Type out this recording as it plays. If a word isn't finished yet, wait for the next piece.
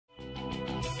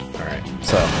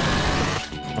So,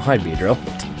 hi Beedrill.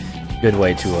 Good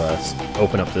way to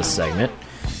open up this segment.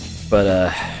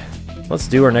 But let's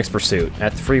do our next pursuit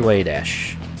at the freeway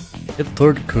dash. Hit the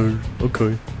target car.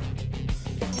 Okay.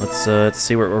 Let's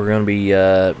see what we're gonna be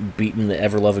beating the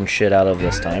ever-loving shit out of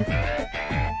this time.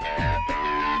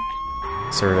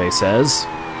 Survey says.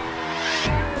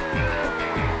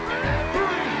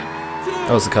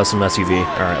 Oh, it's a custom SUV.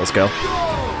 Alright, let's go.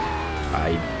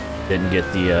 I didn't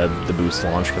get the boost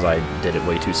launch because I did it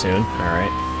way too soon.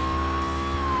 Alright.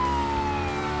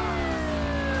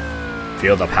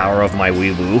 Feel the power of my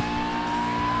wee-woo.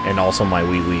 And also my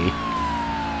wee-wee.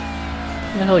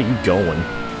 Where the hell are you going?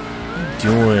 What are you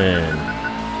doing?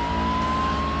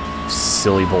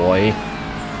 Silly boy.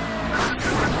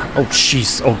 Oh,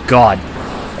 jeez. Oh, God.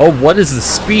 Oh, what is the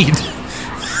speed?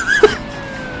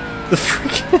 The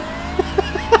freaking...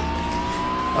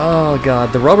 Oh,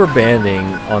 God. The rubber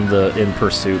banding on the in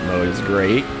pursuit mode is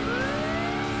great.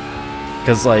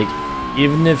 Because, like,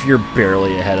 even if you're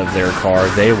barely ahead of their car,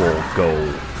 they will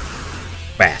go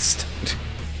fast.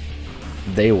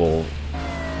 They will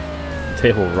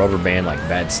rubber band like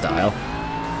bad style.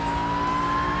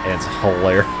 And it's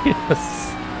hilarious.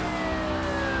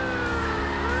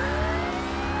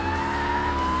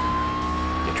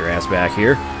 Get your ass back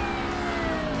here.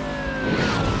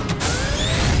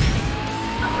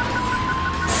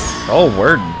 Oh,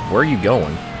 where are you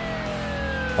going?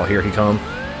 Oh, here he come.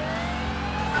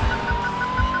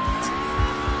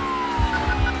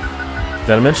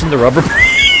 Did I mention the rubber band?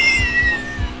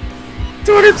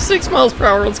 206 miles per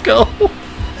hour, let's go!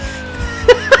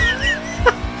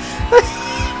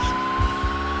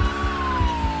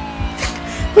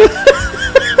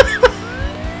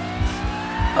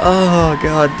 Oh,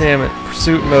 god damn it.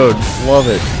 Pursuit mode. Love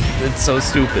it. It's so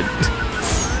stupid.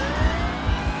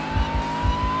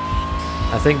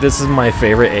 I think this is my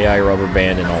favorite AI rubber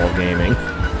band in all of gaming.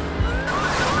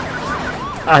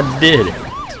 I did it.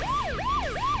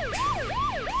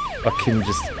 Fucking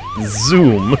just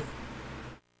zoom.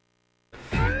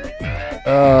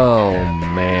 Oh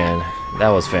man, that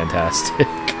was fantastic.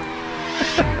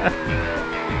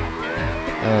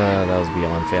 That was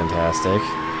beyond fantastic.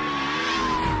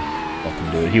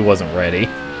 Fucking dude, he wasn't ready.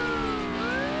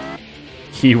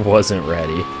 He wasn't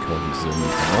ready. Go and zoom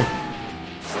down.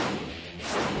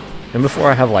 And before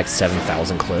I have like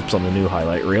 7,000 clips on the new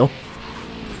highlight reel.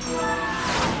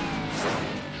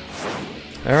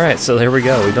 Alright, so there we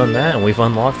go. We've done that, and we've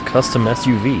unlocked the custom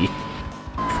SUV.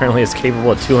 Apparently it's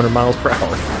capable of 200 miles per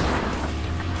hour.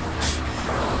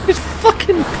 It's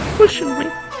fucking pushing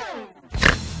me.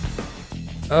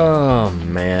 Oh,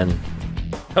 man.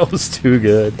 That was too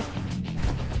good.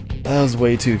 That was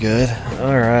way too good.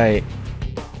 Alright.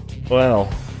 Well,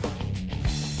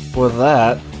 with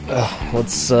that,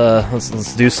 let's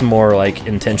do some more, like,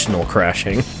 intentional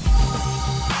crashing.